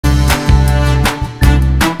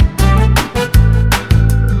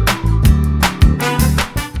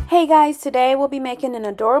Hey guys, today we'll be making an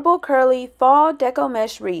adorable curly fall deco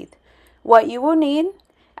mesh wreath. What you will need: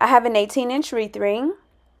 I have an 18-inch wreath ring,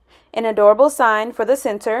 an adorable sign for the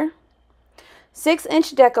center,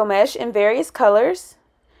 6-inch deco mesh in various colors,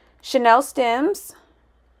 Chanel stems,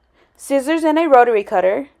 scissors and a rotary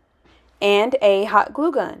cutter, and a hot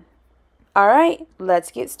glue gun. Alright,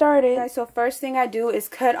 let's get started. Okay, so first thing I do is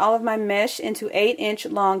cut all of my mesh into 8-inch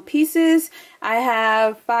long pieces. I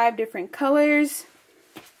have 5 different colors.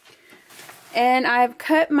 And I've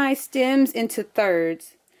cut my stems into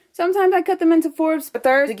thirds. Sometimes I cut them into fourths, but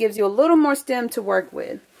thirds, it gives you a little more stem to work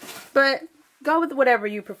with. But go with whatever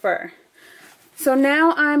you prefer. So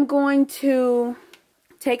now I'm going to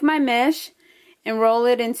take my mesh and roll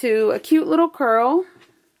it into a cute little curl,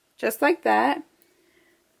 just like that.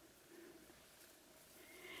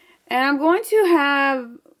 And I'm going to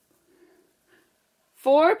have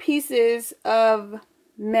 4 pieces of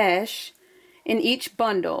mesh in each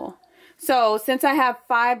bundle. So since I have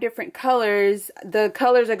 5 different colors, the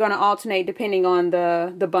colors are going to alternate depending on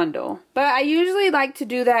the bundle. But I usually like to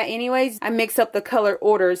do that anyways. I mix up the color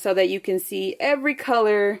order so that you can see every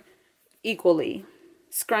color equally.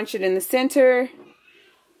 Scrunch it in the center.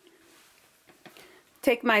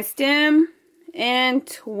 Take my stem and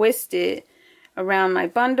twist it around my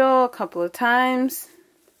bundle a couple of times.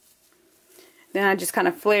 Then I just kind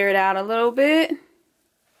of flare it out a little bit.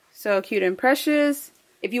 So cute and precious.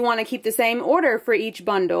 If you want to keep the same order for each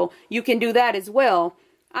bundle, you can do that as well.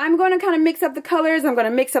 I'm going to kind of mix up the colors. I'm going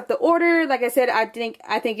to mix up the order. Like I said, I think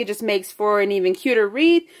it just makes for an even cuter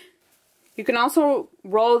wreath. You can also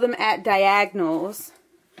roll them at diagonals.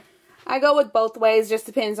 I go with both ways, just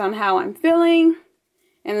depends on how I'm feeling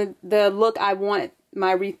and the look I want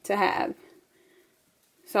my wreath to have.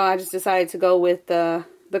 So I just decided to go with the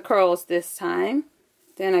curls this time.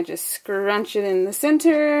 Then I just scrunch it in the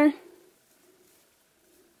center.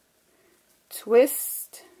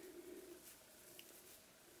 Twist,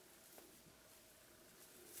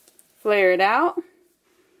 flare it out,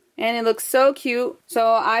 and it looks so cute.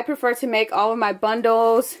 So I prefer to make all of my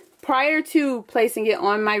bundles prior to placing it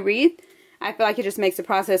on my wreath. I feel like it just makes the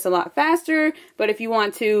process a lot faster. But if you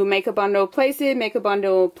want to make a bundle, place it, make a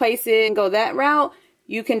bundle, place it, and go that route,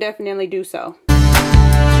 you can definitely do so.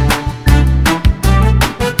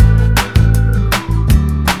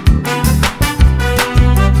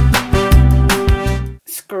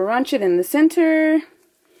 Scrunch it in the center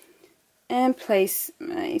and place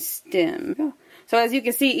my stem. So as you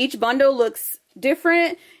can see, each bundle looks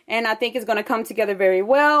different, and I think it's going to come together very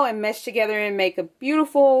well and mesh together and make a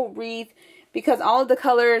beautiful wreath because all of the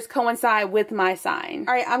colors coincide with my sign.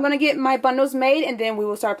 Alright, I'm going to get my bundles made and then we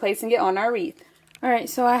will start placing it on our wreath. Alright,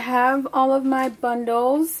 so I have all of my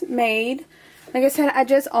bundles made. Like I said, I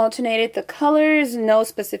just alternated the colors, no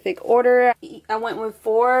specific order. I went with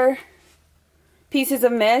 4 pieces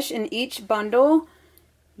of mesh in each bundle.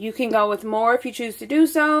 You can go with more if you choose to do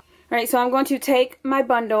so. Alright, so I'm going to take my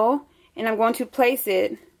bundle and I'm going to place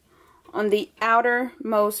it on the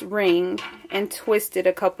outermost ring and twist it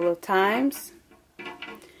a couple of times.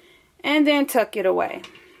 And then tuck it away.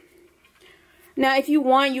 Now if you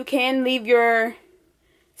want, you can leave your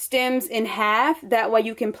stems in half. That way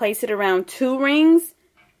you can place it around 2 rings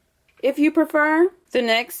if you prefer. The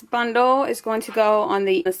next bundle is going to go on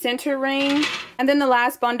the center ring, and then the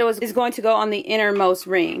last bundle is going to go on the innermost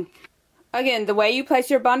ring. Again, the way you place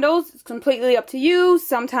your bundles is completely up to you.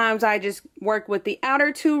 Sometimes I just work with the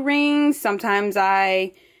outer 2 rings, sometimes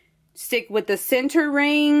I stick with the center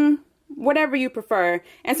ring, whatever you prefer.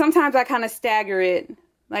 And sometimes I kind of stagger it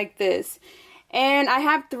like this. And I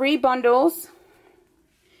have 3 bundles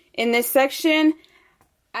in this section.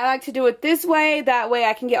 I like to do it this way, that way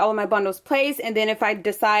I can get all of my bundles placed, and then if I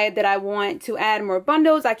decide that I want to add more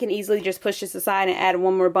bundles, I can easily just push this aside and add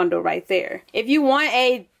 1 more bundle right there. If you want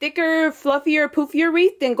a thicker, fluffier, poofier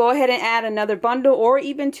wreath, then go ahead and add another bundle or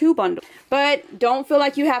even 2 bundles. But don't feel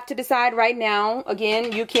like you have to decide right now.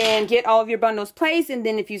 Again, you can get all of your bundles placed, and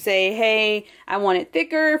then if you say, hey, I want it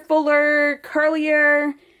thicker, fuller,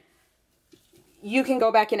 curlier, you can go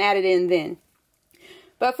back and add it in then.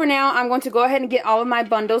 But for now, I'm going to go ahead and get all of my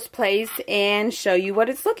bundles placed and show you what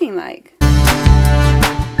it's looking like.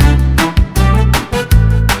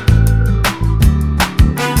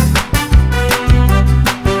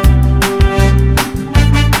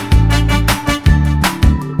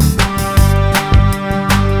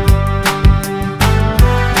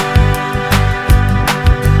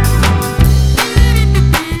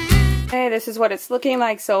 Okay, this is what it's looking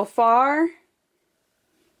like so far.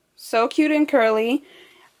 So cute and curly.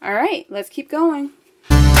 Alright, let's keep going.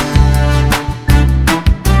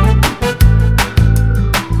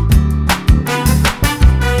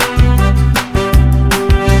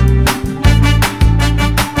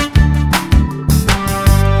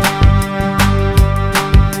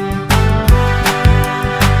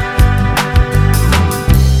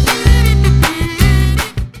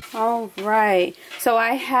 right, so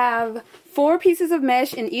I have 4 pieces of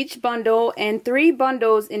mesh in each bundle and 3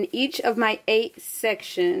 bundles in each of my 8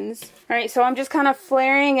 sections. Alright, so I'm just kind of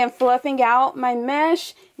flaring and fluffing out my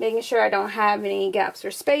mesh, making sure I don't have any gaps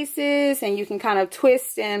or spaces, and you can kind of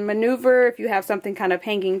twist and maneuver. If you have something kind of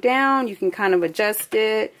hanging down, you can kind of adjust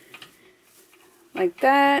it like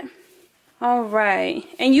that. Alright,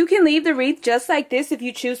 and you can leave the wreath just like this if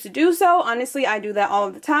you choose to do so. Honestly, I do that all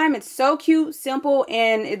of the time. It's so cute, simple,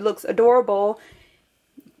 and it looks adorable.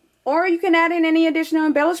 Or you can add in any additional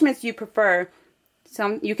embellishments you prefer.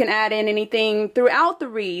 You can add in anything throughout the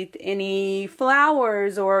wreath, any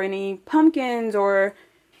flowers or any pumpkins or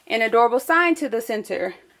an adorable sign to the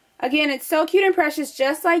center. Again, it's so cute and precious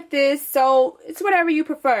just like this, so it's whatever you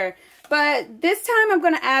prefer. But this time I'm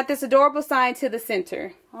going to add this adorable sign to the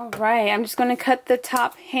center. Alright, I'm just going to cut the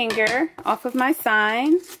top hanger off of my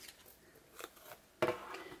sign.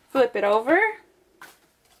 Flip it over.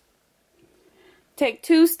 Take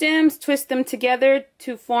 2 stems, twist them together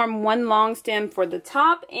to form one long stem for the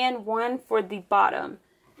top and one for the bottom.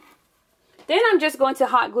 Then I'm just going to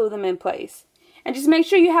hot glue them in place. And just make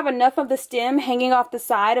sure you have enough of the stem hanging off the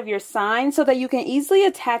side of your sign so that you can easily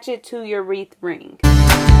attach it to your wreath ring.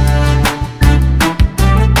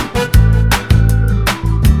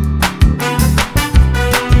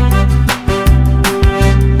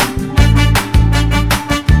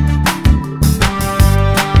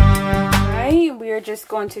 Just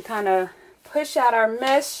going to kind of push out our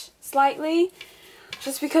mesh slightly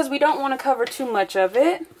just because we don't want to cover too much of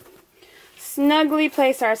it. Snugly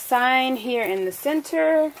place our sign here in the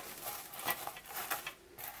center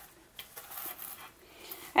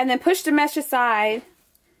and then push the mesh aside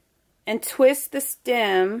and twist the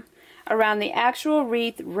stem around the actual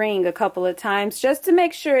wreath ring a couple of times just to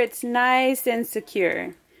make sure it's nice and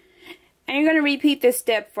secure. And you're going to repeat this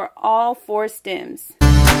step for all 4 stems.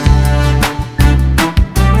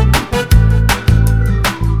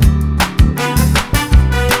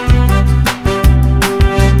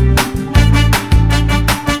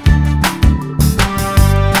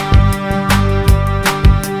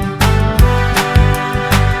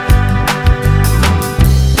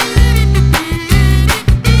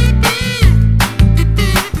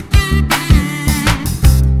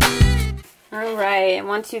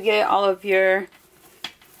 Once you get all of your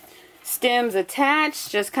stems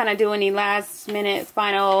attached, just kind of do any last minute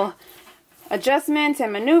final adjustments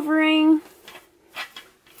and maneuvering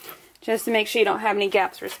just to make sure you don't have any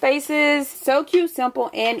gaps or spaces. So cute,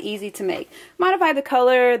 simple, and easy to make. Modify the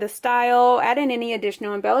color, the style, add in any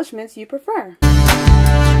additional embellishments you prefer.